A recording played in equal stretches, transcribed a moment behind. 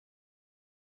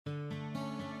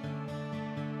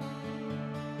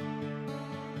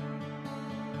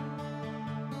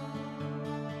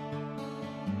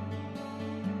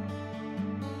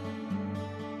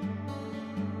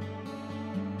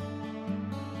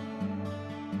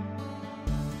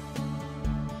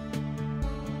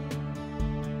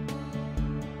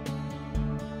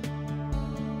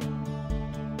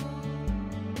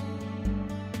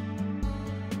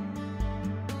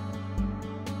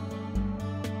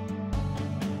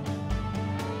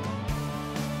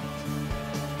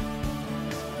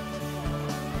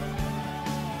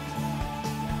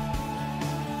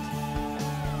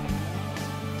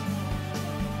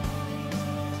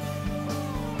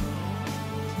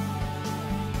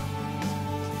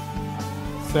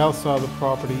south side of the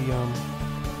property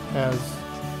has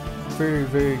very,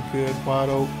 very good white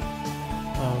oak,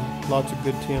 lots of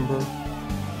good timber.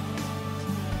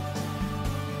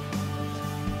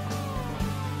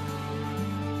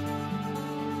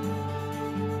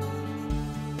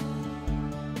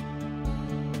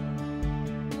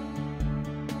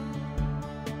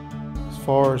 As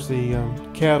far as the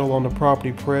cattle on the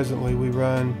property presently, we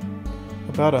run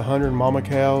about 100 mama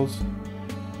cows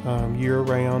year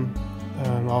round.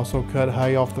 Also cut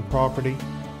hay off the property.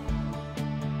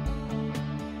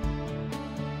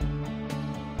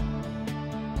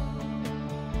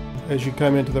 As you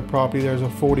come into the property, there's a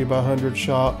 40 by 100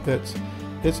 shop. It's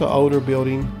an older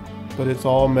building, but it's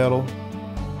all metal.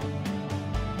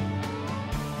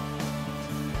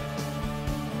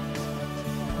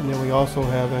 And then we also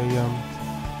have a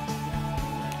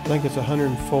I think it's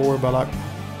 104 by like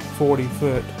 40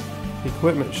 foot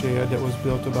equipment shed that was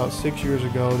built about 6 years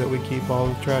ago that we keep all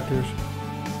the tractors.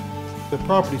 The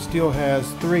property still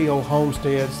has 3 old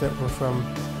homesteads that were from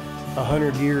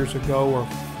 100 years ago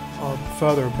or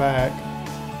further back,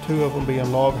 2 of them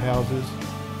being log houses.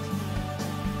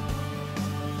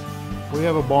 We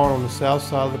have a barn on the south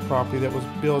side of the property that was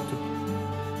built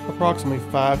approximately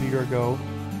 5 years ago.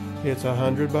 It's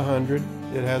 100 by 100.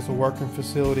 It has a working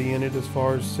facility in it as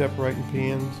far as separating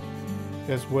pens,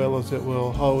 as well as it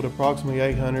will hold approximately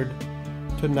 800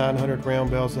 to 900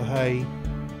 round bales of hay.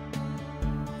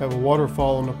 We have a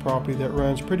waterfall on the property that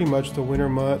runs pretty much the winter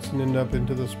months and then up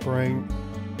into the spring.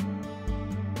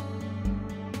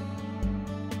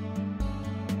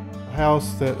 A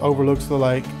house that overlooks the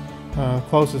lake.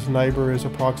 Closest neighbor is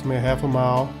approximately a half a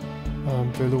mile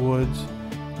through the woods.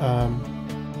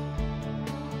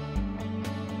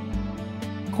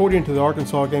 According to the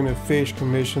Arkansas Game and Fish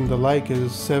Commission, the lake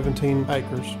is 17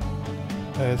 acres.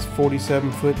 It's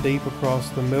 47 foot deep across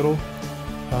the middle.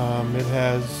 It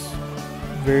has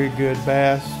very good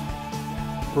bass,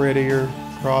 red ear,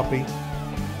 crappie,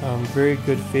 very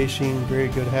good fishing, very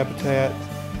good habitat.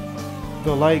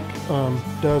 The lake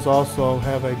does also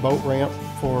have a boat ramp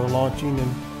for launching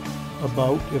and a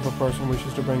boat if a person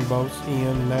wishes to bring boats in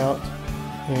and out.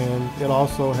 And it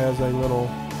also has a little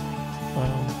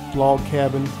log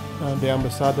cabin down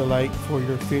beside the lake for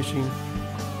your fishing.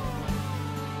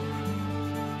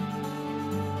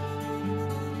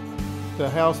 The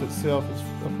house itself is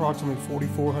approximately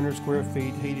 4,400 square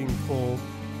feet heating full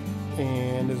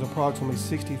and is approximately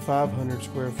 6,500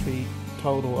 square feet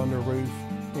total under roof,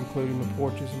 including the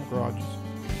porches and the garages.